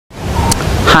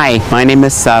Hi, my name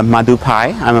is Madhukar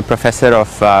Pai. I'm a professor of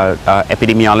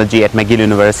epidemiology at McGill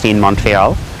University in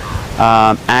Montreal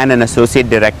and an associate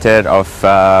director of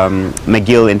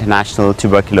McGill International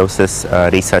Tuberculosis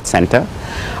Research Center.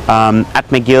 At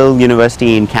McGill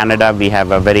University in Canada, we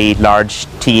have a very large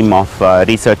team of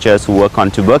researchers who work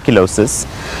on tuberculosis,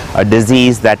 a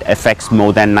disease that affects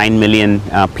more than 9 million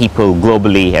people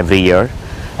globally every year.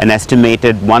 An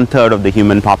estimated 1/3 of the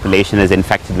human population is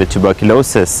infected with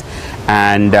tuberculosis,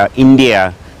 and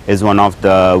India is one of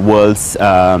the world's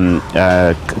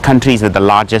countries with the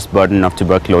largest burden of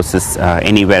tuberculosis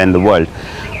anywhere in the world.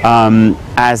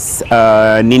 As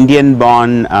an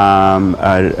Indian-born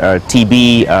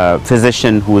TB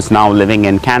physician who is now living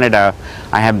in Canada,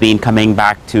 I have been coming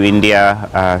back to India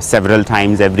several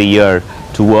times every year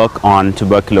to work on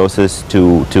tuberculosis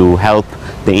to help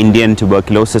the Indian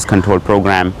tuberculosis control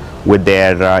program with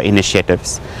their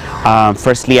initiatives.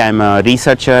 Firstly, I'm a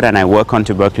researcher and I work on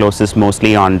tuberculosis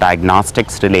mostly on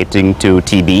diagnostics relating to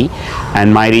TB,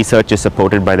 and my research is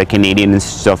supported by the Canadian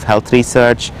Institute of Health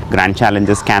Research, Grand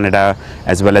Challenges Canada,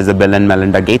 as well as the Bill and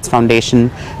Melinda Gates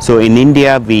Foundation. So in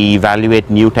India, we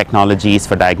evaluate new technologies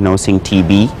for diagnosing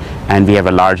TB, and we have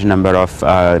a large number of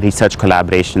research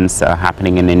collaborations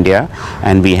happening in India,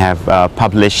 and we have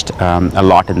published a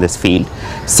lot in this field.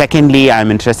 Secondly, I'm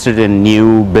interested in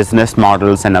new business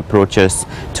models and approaches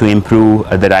to improve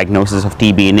the diagnosis of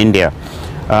TB in India.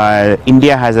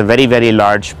 India has a very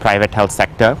large private health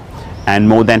sector, and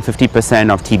more than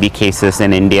 50% of TB cases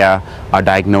in India are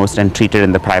diagnosed and treated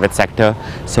in the private sector.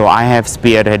 So I have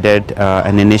spearheaded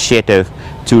an initiative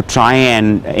to try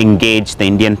and engage the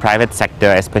Indian private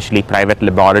sector, especially private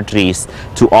laboratories,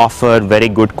 to offer very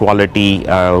good quality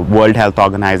World Health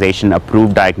Organization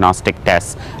approved diagnostic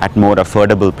tests at more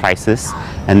affordable prices,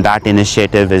 and that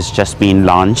initiative has just been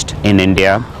launched in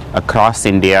India. Across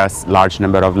India, large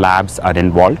number of labs are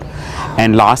involved.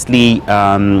 And lastly,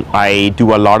 I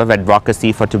do a lot of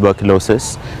advocacy for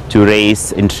tuberculosis to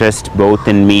raise interest both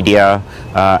in media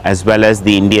as well as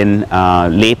the Indian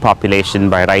lay population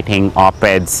by writing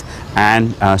op-eds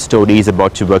and stories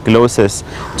about tuberculosis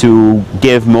to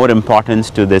give more importance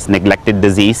to this neglected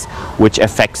disease, which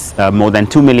affects more than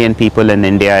 2 million people in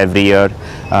India every year.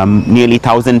 Nearly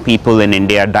 1,000 people in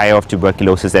India die of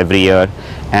tuberculosis every year,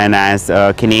 and as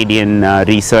a Canadian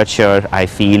researcher, I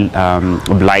feel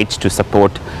obliged to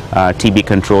support TB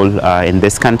control in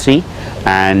this country,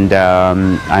 and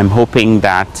I'm hoping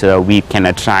that we can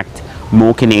attract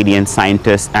more Canadian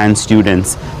scientists and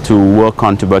students to work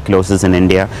on tuberculosis in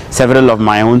India. Several of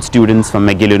my own students from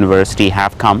McGill University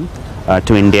have come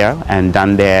to India and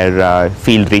done their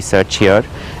field research here,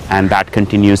 and that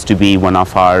continues to be one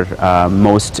of our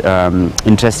most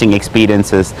interesting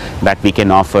experiences that we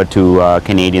can offer to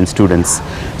Canadian students.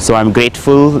 So I'm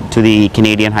grateful to the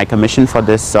Canadian High Commission for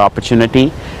this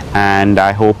opportunity, and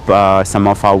I hope some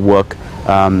of our work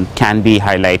can be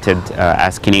highlighted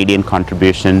as Canadian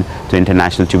contribution to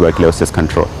international tuberculosis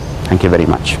control. Thank you very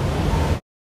much.